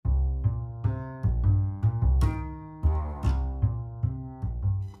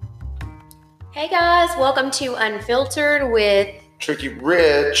Hey guys, welcome to Unfiltered with Tricky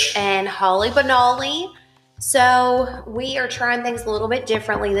Rich and Holly Benali. So we are trying things a little bit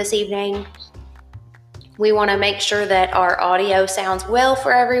differently this evening. We want to make sure that our audio sounds well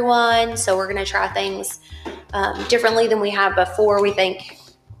for everyone. So we're going to try things differently than we have before. We think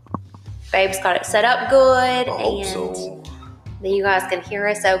Babe's got it set up good and then you guys can hear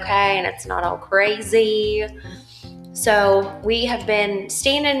us okay and it's not all crazy. So we have been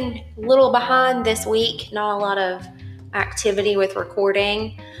standing a little behind this week. Not a lot of activity with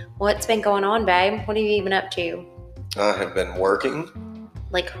recording. What's been going on, babe? What have you been up to? I have been working.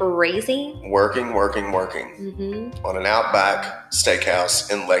 Like crazy? Working. On an Outback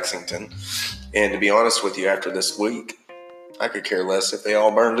Steakhouse in Lexington. And to be honest with you, after this week, I could care less if they all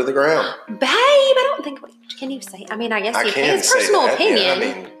burn to the ground. Babe, I don't think... Can you say... I mean, I guess you can. It's personal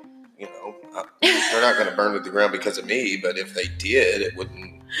opinion. Yeah, they're not going to burn to the ground because of me, but if they did, it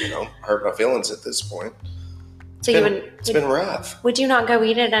wouldn't, hurt my feelings at this point. So it's been rough. Would you not go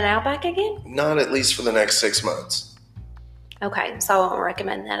eat at an Outback again? Not at least for the next 6 months. Okay, so I won't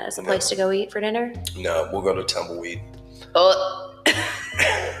recommend that as a place to go eat for dinner? No, we'll go to Tumbleweed.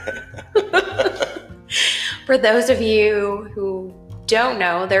 For those of you who don't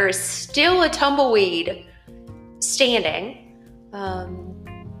know, there is still a Tumbleweed standing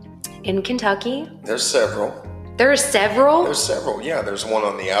in Kentucky. There's several. There's several? There's several, yeah. There's one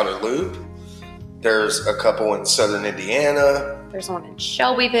on the Outer Loop. There's a couple in southern Indiana. There's one in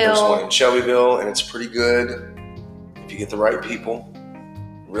Shelbyville. And it's pretty good if you get the right people.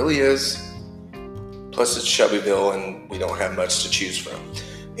 It really is. Plus, it's Shelbyville, and we don't have much to choose from.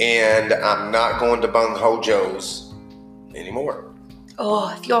 And I'm not going to Bung Ho Joe's anymore.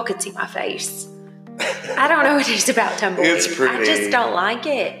 Oh, if y'all could see my face. I don't know what it is about Tumbleweed. It's pretty. I just don't like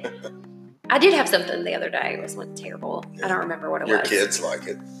it. I did have something the other day. It wasn't terrible. Yeah. I don't remember what it was. Your kids like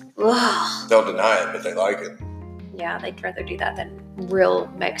it. Ugh. They'll deny it, but they like it. Yeah, they'd rather do that than real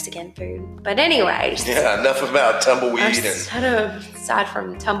Mexican food. But anyways. Yeah, enough about Tumbleweed. Aside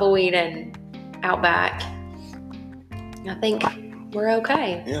from Tumbleweed and Outback, I think we're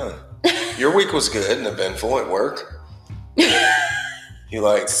okay. Yeah. Your week was good and eventful at work.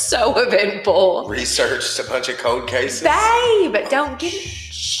 You so eventful. Researched a bunch of code cases. Babe, don't get it.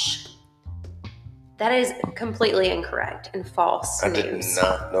 Shh. That is completely incorrect and false news.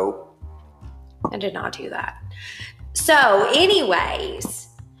 I did not do that. So anyways,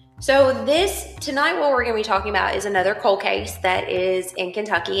 tonight what we're going to be talking about is another cold case that is in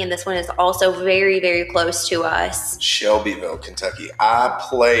Kentucky. And this one is also very, very close to us. Shelbyville, Kentucky. I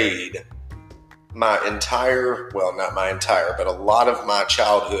played not my entire, but a lot of my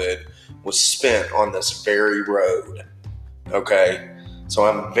childhood was spent on this very road. Okay. So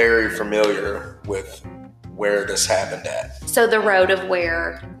I'm very familiar with where this happened at. So the road of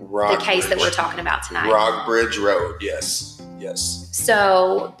where the case that we're talking about tonight. Rockbridge Road. Yes.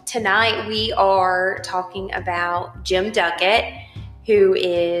 So tonight we are talking about Jim Duckett, who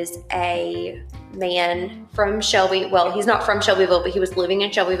is a man from Shelby. Well, he's not from Shelbyville, but he was living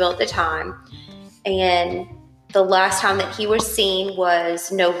in Shelbyville at the time. And the last time that he was seen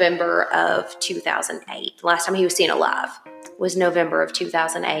was November of 2008. The last time he was seen alive was November of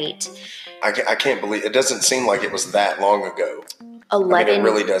 2008. I can't believe it. Doesn't seem like it was that long ago. It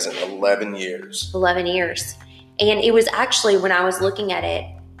really doesn't. 11 years. 11 years. And it was actually, when I was looking at it,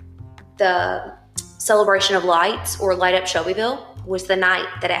 the Celebration of Lights or Light Up Shelbyville was the night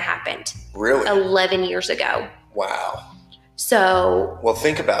that it happened. Really? 11 years ago. Wow. So. Well,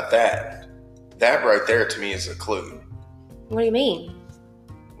 think about that. That right there to me is a clue. What do you mean?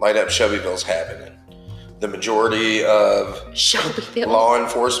 Light Up Shelbyville's happening. The majority of Shelbyville law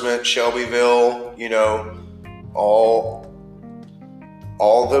enforcement, Shelbyville,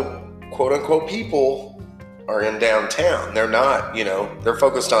 all the quote unquote people are in downtown. They're not, they're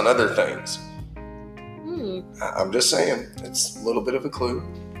focused on other things. I'm just saying, it's a little bit of a clue.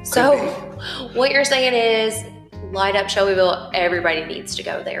 So what you're saying is Light Up Shelbyville, everybody needs to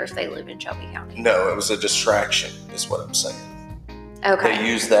go there if they live in Shelby County. No, it was a distraction is what I'm saying. Okay. They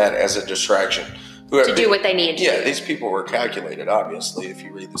used that as a distraction. To do what they needed to do. Yeah, these people were calculated, obviously, if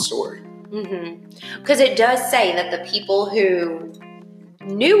you read the story. Because it does say that the people who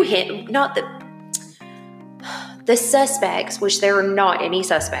knew him, not the suspects, which there are not any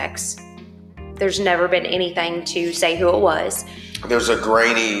suspects. There's never been anything to say who it was. There's a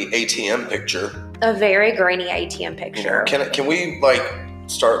grainy ATM picture. A very grainy ATM picture. Can we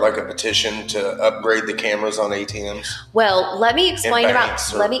start a petition to upgrade the cameras on ATMs? Well, let me explain about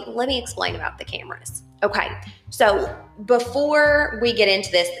the cameras. Okay. So before we get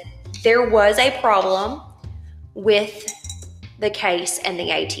into this, there was a problem with the case and the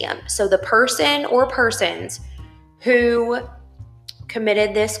ATM. So the person or persons who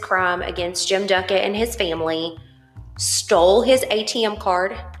committed this crime against Jim Duckett and his family stole his ATM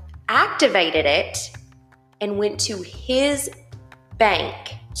card, activated it, and went to his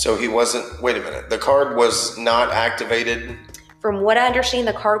bank. So he wasn't, wait a minute, the card was not activated? From what I understand,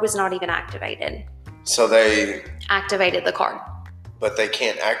 the card was not even activated. So they activated the card. But they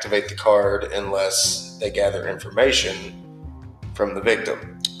can't activate the card unless they gather information from the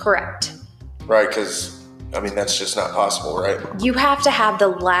victim. Correct. Right, because, I mean, that's just not possible, right? You have to have the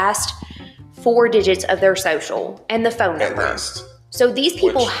last 4 digits of their social and the phone number. At least. So these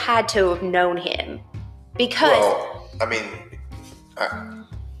people had to have known him because... Well, I mean, I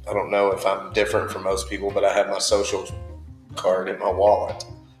don't know if I'm different from most people, but I have my social card in my wallet.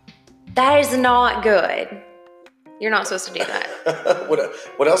 That is not good. You're not supposed to do that.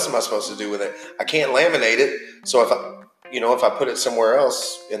 What else am I supposed to do with it? I can't laminate it, so if I put it somewhere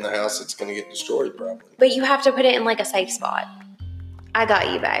else in the house, it's going to get destroyed probably. But you have to put it in like a safe spot. I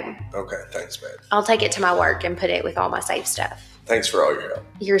got you, babe. Okay, thanks, babe. I'll take it to my work and put it with all my safe stuff. Thanks for all your help.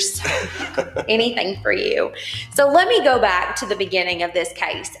 You're so anything for you. So let me go back to the beginning of this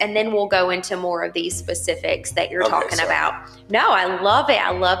case, and then we'll go into more of these specifics that you're talking about. No, I love it. I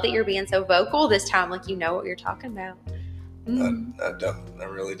love that you're being so vocal this time, like you know what you're talking about. I don't. I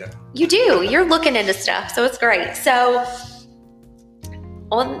really don't. You do. You're looking into stuff, so it's great. So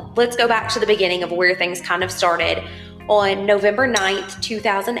let's go back to the beginning of where things kind of started. On November 9th,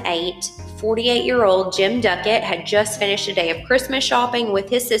 2008, 48-year-old Jim Duckett had just finished a day of Christmas shopping with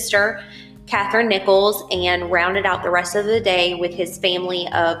his sister, Catherine Nichols, and rounded out the rest of the day with his family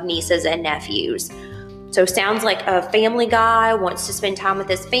of nieces and nephews. So sounds like a family guy, wants to spend time with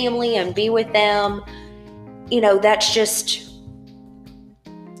his family and be with them. You know, that's just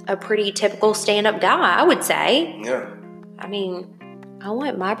a pretty typical stand-up guy, I would say. Yeah. I mean, I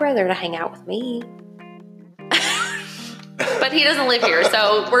want my brother to hang out with me. But he doesn't live here,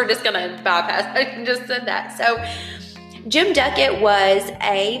 so we're just going to bypass. I just said that. So Jim Duckett was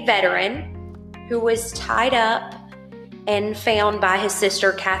a veteran who was tied up and found by his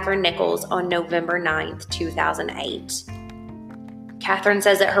sister, Catherine Nichols, on November 9th, 2008. Catherine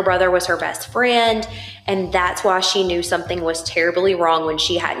says that her brother was her best friend, and that's why she knew something was terribly wrong when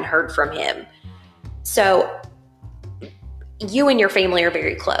she hadn't heard from him. So you and your family are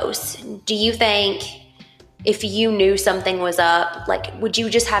very close. Do you think if you knew something was up, like, would you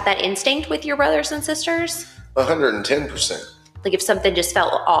just have that instinct with your brothers and sisters? 110%. Like, if something just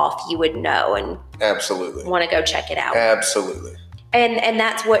felt off, you would know and absolutely want to go check it out. Absolutely. And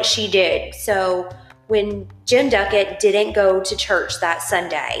that's what she did. So when Jim Duckett didn't go to church that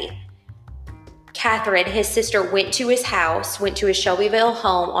Sunday, Catherine, his sister, went to his house, went to his Shelbyville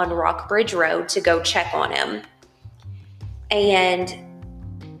home on Rockbridge Road to go check on him. And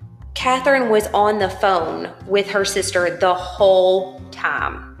Catherine was on the phone with her sister the whole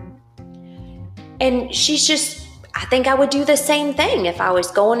time. And she's just, I think I would do the same thing. If I was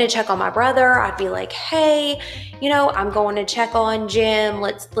going to check on my brother, I'd be like, hey, I'm going to check on Jim.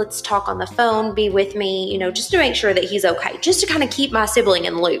 Let's talk on the phone, be with me, just to make sure that he's okay, just to kind of keep my sibling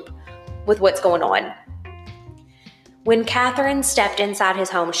in the loop with what's going on. When Catherine stepped inside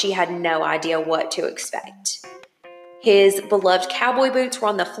his home, she had no idea what to expect. His beloved cowboy boots were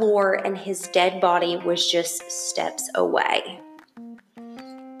on the floor, and his dead body was just steps away.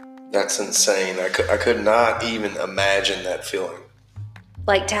 That's insane. I could not even imagine that feeling.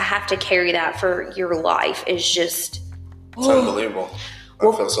 Like, to have to carry that for your life is just... It's unbelievable. I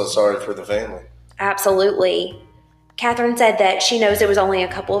feel so sorry for the family. Absolutely. Catherine said that she knows it was only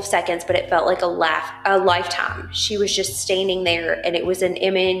a couple of seconds, but it felt like a lifetime. She was just standing there, and it was an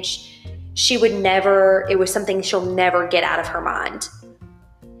image it was something she'll never get out of her mind.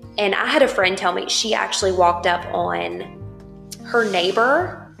 And I had a friend tell me she actually walked up on her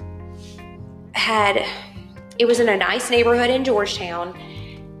neighbor. It was in a nice neighborhood in Georgetown,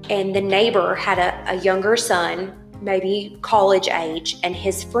 and the neighbor had a younger son, maybe college age, and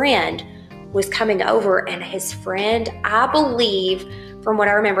his friend was coming over, and his friend, I believe, from what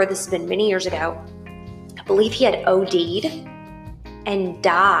I remember, this has been many years ago, I believe he had OD'd and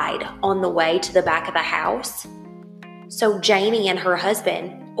died on the way to the back of the house. So Jamie and her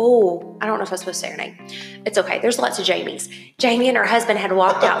husband, I don't know if I'm supposed to say her name. It's okay. There's lots of Jamies. Jamie and her husband had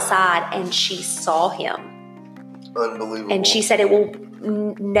walked outside, and she saw him. Unbelievable. And she said it will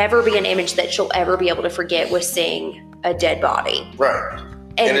never be an image that she'll ever be able to forget, was seeing a dead body. Right.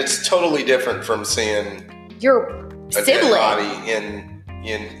 And it's totally different from seeing your a sibling dead body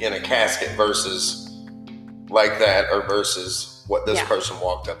in a casket versus like that, or versus what this person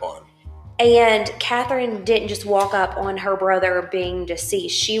walked up on. And Catherine didn't just walk up on her brother being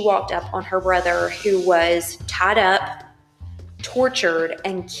deceased. She walked up on her brother who was tied up, tortured,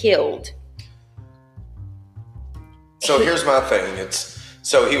 and killed. So here's my thing.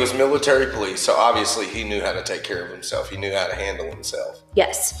 So he was military police, so obviously he knew how to take care of himself. He knew how to handle himself.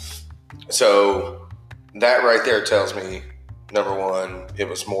 Yes. So that right there tells me, number one, it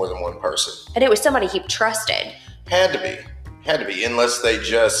was more than one person. And it was somebody he trusted. Had to be, unless they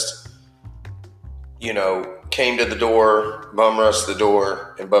just, came to the door, bum rushed the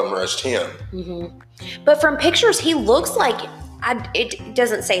door, and bum rushed him. Mm-hmm. But from pictures, he looks like, it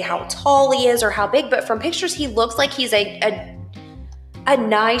doesn't say how tall he is or how big, but from pictures, he looks like he's a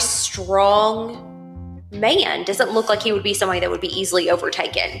nice, strong man. Doesn't look like he would be somebody that would be easily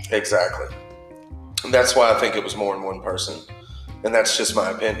overtaken. Exactly. That's why I think it was more than one person. And that's just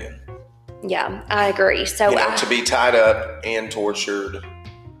my opinion. Yeah, I agree. So to be tied up and tortured,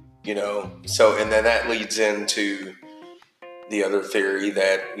 and then that leads into the other theory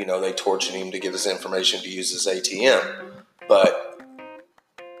that, they tortured him to get his information to use his ATM. But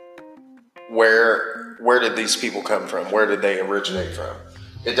where did these people come from? Where did they originate from?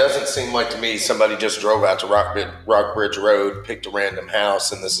 It doesn't seem like to me somebody just drove out to Rockbridge Road, picked a random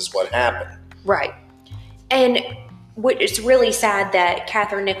house, and this is what happened. Right. And it's really sad that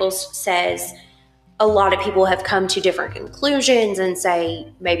Catherine Nichols says a lot of people have come to different conclusions and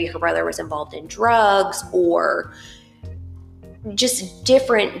say maybe her brother was involved in drugs or just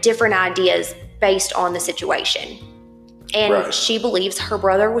different ideas based on the situation. And right. She believes her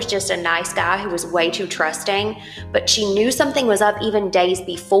brother was just a nice guy who was way too trusting, but she knew something was up even days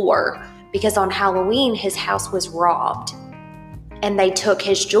before because on Halloween, his house was robbed and they took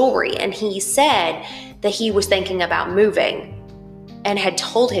his jewelry. And he said that he was thinking about moving and had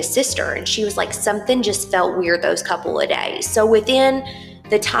told his sister. And she was like, something just felt weird those couple of days. So within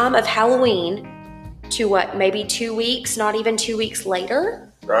the time of Halloween to maybe 2 weeks, not even 2 weeks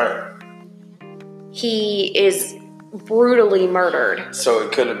later. Right. He is brutally murdered. So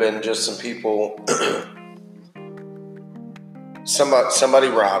it could have been just some people, somebody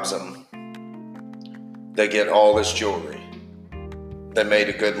robs them. They get all this jewelry. They made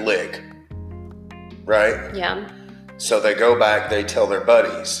a good lick. Right? Yeah. So they go back, they tell their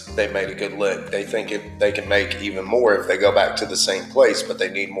buddies they made a good lick. They think they can make even more if they go back to the same place, but they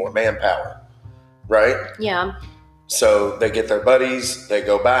need more manpower. Right? Yeah. So they get their buddies, they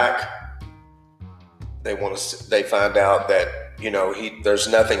go back. They find out that, there's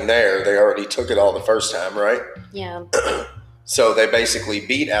nothing there. They already took it all the first time, right? Yeah. So they basically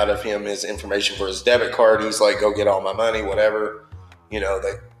beat out of him his information for his debit card. He's like, go get all my money, whatever.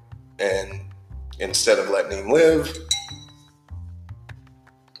 And instead of letting him live.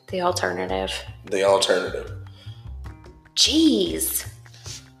 The alternative. Jeez.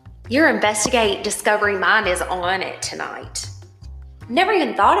 Your Investigate Discovery mind is on it tonight. Never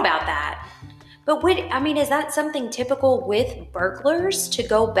even thought about that. But is that something typical with burglars to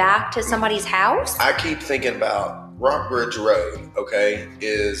go back to somebody's house? I keep thinking about Rockbridge Road, okay,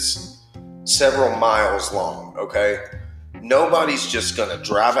 is several miles long, okay? Nobody's just going to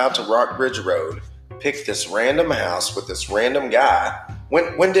drive out to Rockbridge Road, pick this random house with this random guy.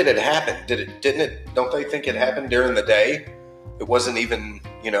 When did it happen? Don't they think it happened during the day? It wasn't even,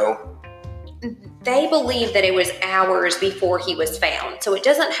 They believe that it was hours before he was found. So it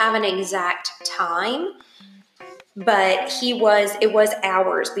doesn't have an exact time, but it was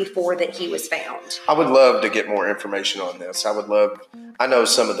hours before that he was found. I would love to get more information on this. I know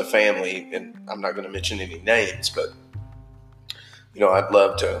some of the family, and I'm not going to mention any names, but, I'd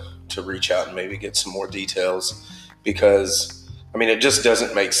love to reach out and maybe get some more details because, it just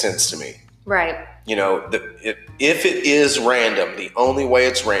doesn't make sense to me. Right. If it is random, the only way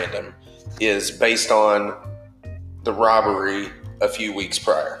it's random is based on the robbery a few weeks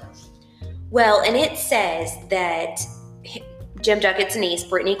prior. Well, and it says that Jim Duckett's niece,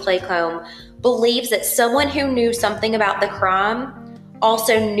 Brittany Claycomb, believes that someone who knew something about the crime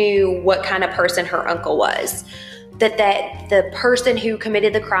also knew what kind of person her uncle was. That the person who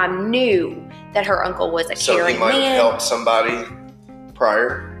committed the crime knew that her uncle was a caring man. So he might have helped somebody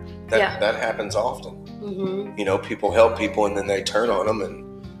prior. That happens often. Mm-hmm. People help people and then they turn on them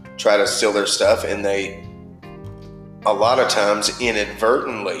and try to steal their stuff, and they a lot of times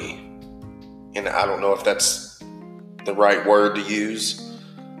inadvertently, and I don't know if that's the right word to use.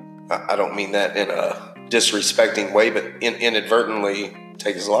 I don't mean that in a disrespecting way, but inadvertently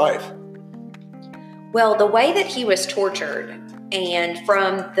take his life. Well, the way that he was tortured, and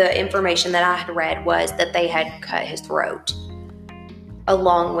from the information that I had read, was that they had cut his throat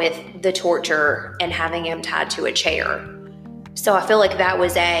along with the torture and having him tied to a chair. So I feel like that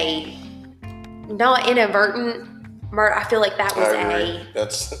was a not inadvertent murder. I feel like that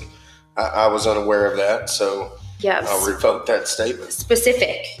was I was unaware of that, so yes. I'll revoke that statement.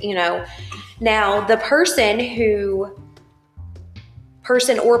 Specific, Now, the person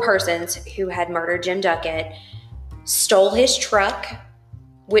or persons who had murdered Jim Duckett stole his truck,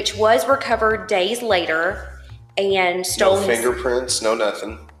 which was recovered days later, and stole no fingerprints, no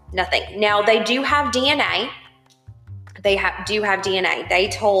nothing. Nothing. Now, they do have DNA. They do have DNA. They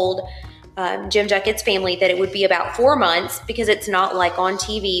told Jim Duckett's family that it would be about 4 months, because it's not like on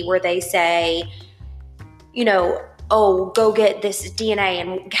TV where they say, oh, go get this DNA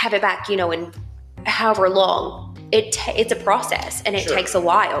and have it back, in however long. It's a process, and it takes a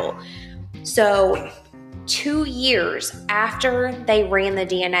while. So 2 years after they ran the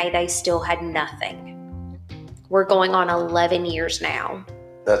DNA, they still had nothing. We're going on 11 years now.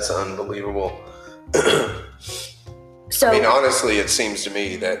 That's unbelievable. So, honestly, it seems to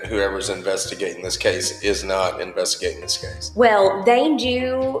me that whoever's investigating this case is not investigating this case. Well, they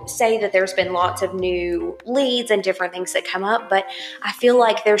do say that there's been lots of new leads and different things that come up, but I feel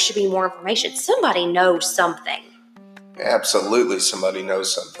like there should be more information. Somebody knows something. Absolutely, somebody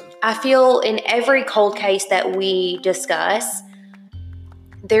knows something. I feel in every cold case that we discuss,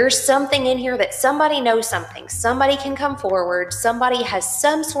 there's something in here that somebody knows something. Somebody can come forward. Somebody has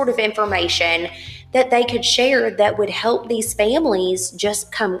some sort of information that they could share that would help these families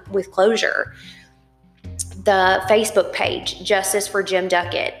just come with closure. The Facebook page, Justice for Jim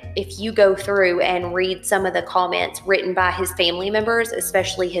Duckett, if you go through and read some of the comments written by his family members,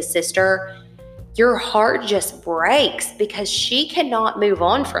 especially his sister, your heart just breaks because she cannot move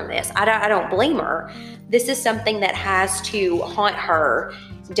on from this. I don't blame her. This is something that has to haunt her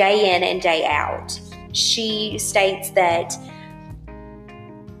day in and day out. She states that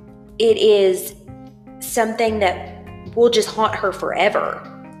it is something that will just haunt her forever.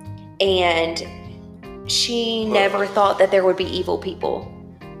 And she never thought that there would be evil people.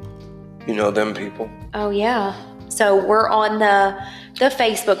 You know them people? Oh, yeah. So we're on the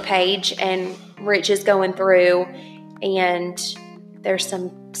Facebook page, and Rich is going through, and there's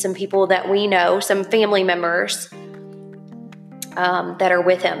some people that we know, some family members that are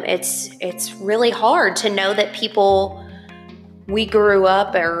with him. It's really hard to know that people we grew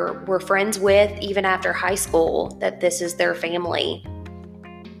up or were friends with, even after high school, that this is their family.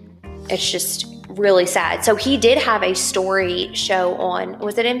 It's just really sad. So he did have a story show on,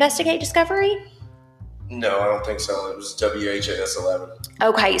 was it Investigate Discovery? No, I don't think so. It was WHAS 11.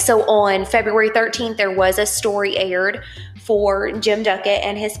 Okay, so on February 13th, there was a story aired for Jim Duckett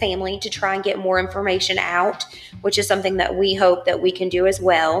and his family to try and get more information out, which is something that we hope that we can do as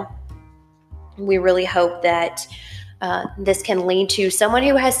well. We really hope that this can lead to someone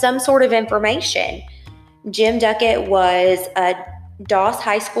who has some sort of information. Jim Duckett was a Doss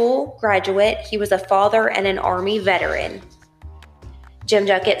High School graduate. He was a father and an Army veteran. Jim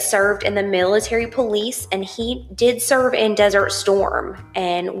Duckett served in the military police, and he did serve in Desert Storm.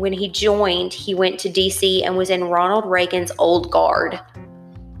 And when he joined, he went to D.C. and was in Ronald Reagan's Old Guard.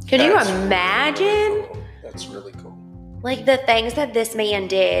 Could you imagine? Really cool. That's really cool. Like the things that this man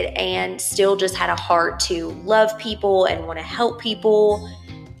did, and still just had a heart to love people and want to help people.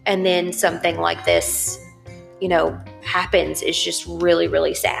 And then something like this, happens is just really,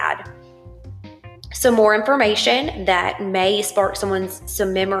 really sad. Some more information that may spark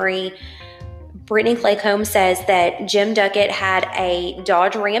some memory. Brittany Claycomb says that Jim Duckett had a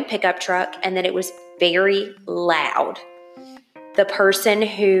Dodge Ram pickup truck and that it was very loud. The person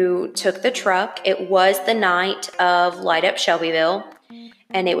who took the truck, it was the night of Light Up Shelbyville,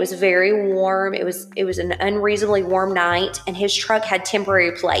 and it was very warm. It was an unreasonably warm night, and his truck had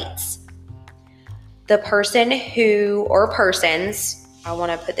temporary plates. The person or persons, I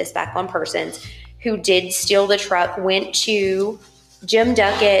want to put this back on persons, who did steal the truck went to Jim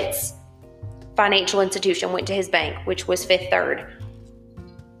Duckett's financial institution, went to his bank, which was Fifth Third.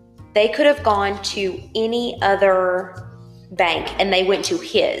 They could have gone to any other bank, and they went to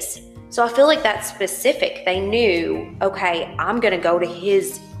his. So I feel like that's specific. They knew, okay, I'm going to go to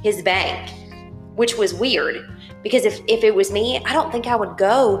his bank, which was weird. Because if it was me, I don't think I would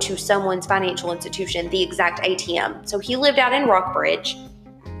go to someone's financial institution, the exact ATM. So he lived out in Rockbridge.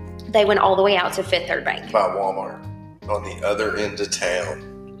 They went all the way out to Fifth Third Bank. By Walmart, on the other end of town.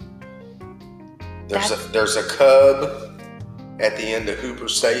 There's a Cub at the end of Hooper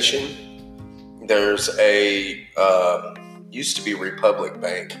Station. There's a used to be Republic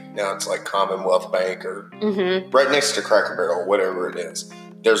Bank. Now it's like Commonwealth Bank or right next to Cracker Barrel, whatever it is.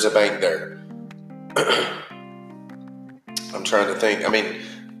 There's a bank there. I'm trying to think.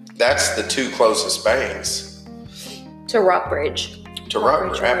 That's the two closest banks to Rockbridge. To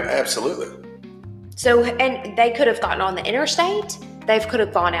Rockbridge, absolutely. So, and they could have gotten on the interstate. They could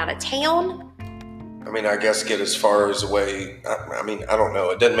have gone out of town. I mean, I guess get as far as away. I mean, I don't know.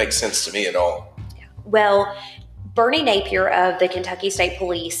 It doesn't make sense to me at all. Well, Bernie Napier of the Kentucky State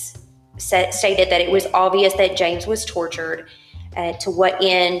Police stated that it was obvious that James was tortured. To what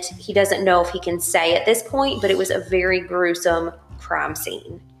end, he doesn't know if he can say at this point, but it was a very gruesome crime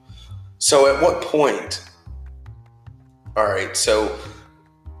scene. So at what point? All right, so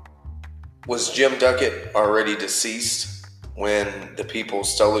was Jim Duckett already deceased when the people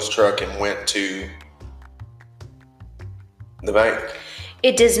stole his truck and went to the bank?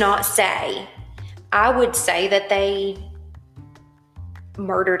 It does not say. I would say that they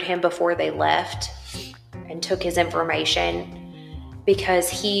murdered him before they left and took his information, because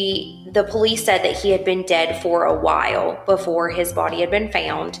the police said that he had been dead for a while before his body had been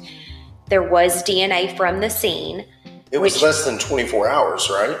found. There was DNA from the scene. It was less than 24 hours,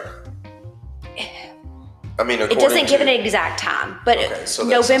 right? I mean, it doesn't give an exact time, but okay, so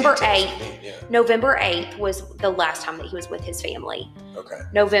November 8th, yeah. November 8th was the last time that he was with his family. Okay.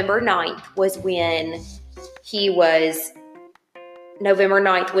 November 9th was when he was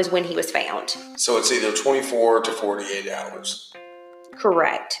found. So it's either 24 to 48 hours.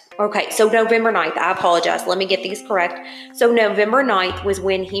 Correct. Okay, so November 9th, I apologize. Let me get these correct. So November 9th was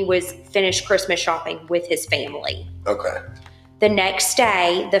when he was finished Christmas shopping with his family. Okay. The next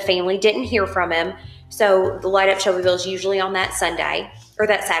day, the family didn't hear from him. So the Light Up Shelbyville is usually on that Sunday or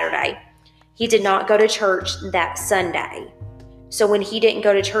that Saturday. He did not go to church that Sunday. So when he didn't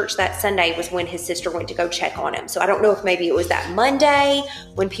go to church that Sunday was when his sister went to go check on him. So I don't know if maybe it was that Monday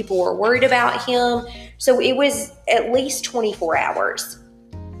when people were worried about him. So it was at least 24 hours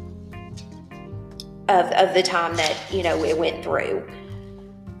of the time that, it went through.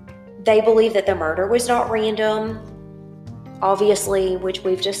 They believe that the murder was not random, obviously, which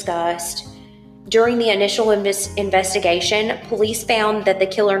we've discussed. During the initial investigation, police found that the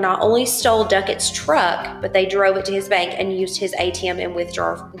killer not only stole Duckett's truck, but they drove it to his bank and used his ATM and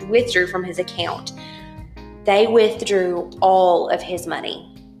withdrew from his account. They withdrew all of his money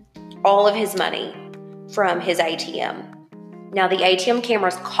from his ATM. Now, the ATM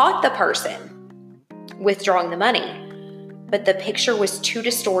cameras caught the person withdrawing the money, but the picture was too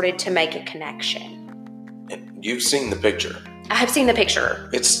distorted to make a connection. You've seen the picture. I have seen the picture.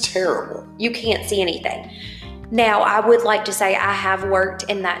 It's terrible. You can't see anything. Now, I would like to say I have worked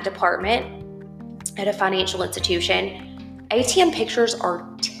in that department at a financial institution. ATM pictures are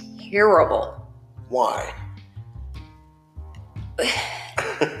terrible. Why?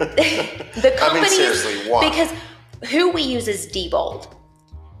 The company, I mean, seriously, why? Because who we use is Diebold.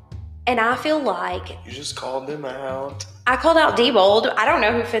 And I feel like... You just called them out. I called out Diebold. I don't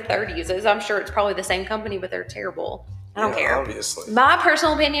know who Fifth Third uses. I'm sure it's probably the same company, but they're terrible. I don't care. Obviously. My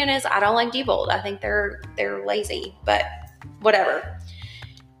personal opinion is I don't like Diebold. I think they're lazy, but whatever.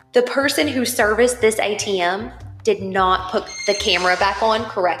 The person who serviced this ATM did not put the camera back on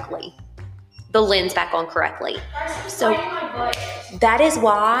correctly, the lens back on correctly. So that is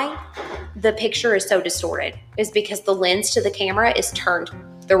why the picture is so distorted, is because the lens to the camera is turned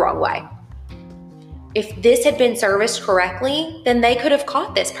the wrong way. If this had been serviced correctly, then they could have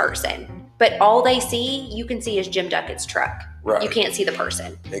caught this person. But all they see, you can see, is Jim Duckett's truck. Right. You can't see the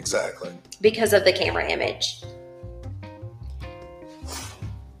person. Exactly. Because of the camera image.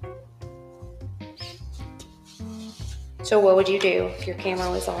 So what would you do if your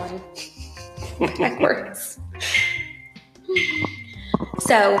camera was on backwards?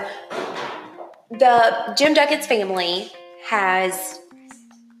 So the Jim Duckett's family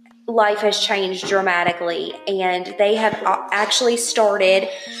life has changed dramatically, and they have actually started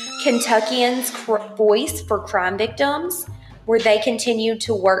Kentuckians' Voice for Crime Victims, where they continue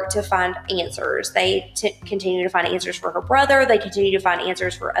to work to find answers. They continue to find answers for her brother. They continue to find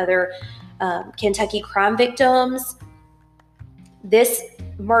answers for other Kentucky crime victims. This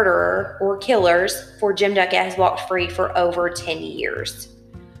murderer or killers for Jim Duckett has walked free for over 10 years.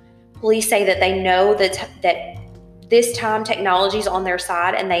 Police say that they know that this time technology is on their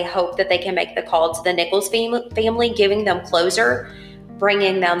side, and they hope that they can make the call to the Nichols family, giving them closure,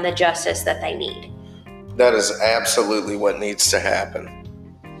 bringing them the justice that they need. That is absolutely what needs to happen.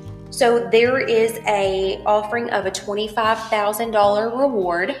 So there is a offering of a $25,000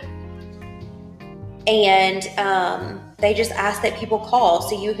 reward, and they just ask that people call.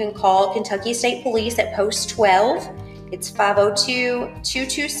 So you can call Kentucky State Police at Post 12. It's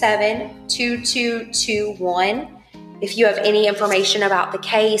 502-227-2221. If you have any information about the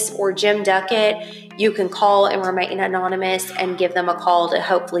case or Jim Duckett, you can call and remain anonymous and give them a call to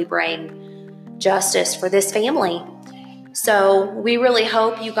hopefully bring justice for this family. So we really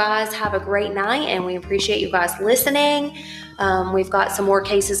hope you guys have a great night, and we appreciate you guys listening. We've got some more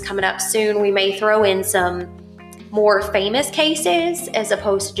cases coming up soon. We may throw in some more famous cases as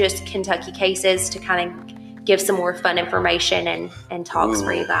opposed to just Kentucky cases to kind of give some more fun information and talks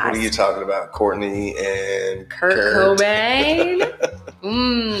for you guys. What are you talking about? Courtney and Kurt Cobain?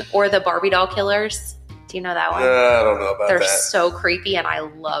 Or the Barbie doll killers. Do you know that one? I don't know about They're that. so creepy, and I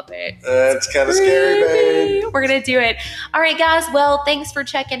love it. It's kind of scary, babe. We're going to do it. All right, guys. Well, thanks for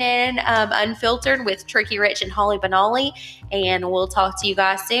checking in Unfiltered with Tricky Rich and Holly Benali, and we'll talk to you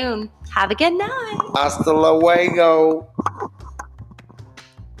guys soon. Have a good night. Hasta luego.